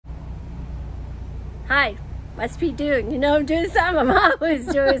Hi, what's Pete doing? You know I'm doing something. I'm always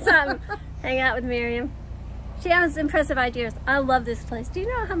doing something. Hang out with Miriam. She has impressive ideas. I love this place. Do you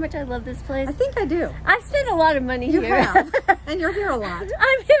know how much I love this place? I think I do. I've spent a lot of money You here. have. And you're here a lot.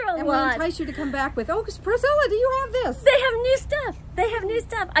 I'm here a and lot. we'll entice you to come back with, oh, Priscilla, do you have this? They have new stuff. They have new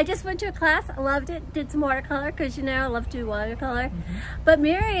stuff. I just went to a class. I loved it. Did some watercolor because, you know, I love to do watercolor. But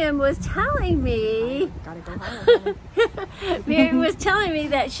Miriam was telling me... Gotta go home. Miriam was telling me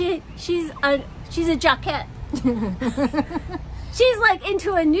that she's a Jockette. She's like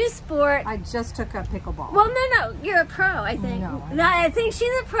into a new sport. I just took a pickleball. Well, no, you're a pro, I think. No, I think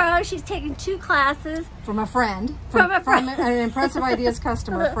she's a pro. She's taken 2 classes. From a friend. From an Impressive Ideas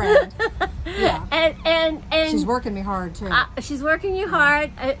customer friend. Yeah. And she's working me hard, too. She's working you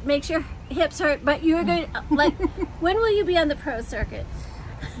hard. It makes your hips hurt. But you're going to, like, when will you be on the pro circuit?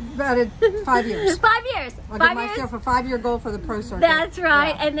 About 5 years. 5 years. I'll give myself a 5-year goal for the pro circuit. That's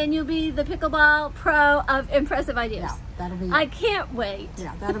right. Yeah. And then you'll be the pickleball pro of Impressive Ideas. Yeah, that'll be... I can't wait.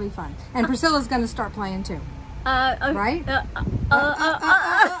 Yeah, that'll be fun. And Priscilla's going to start playing too. Right? All right.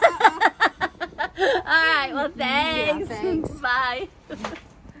 Well, thanks. Yeah, thanks. Bye.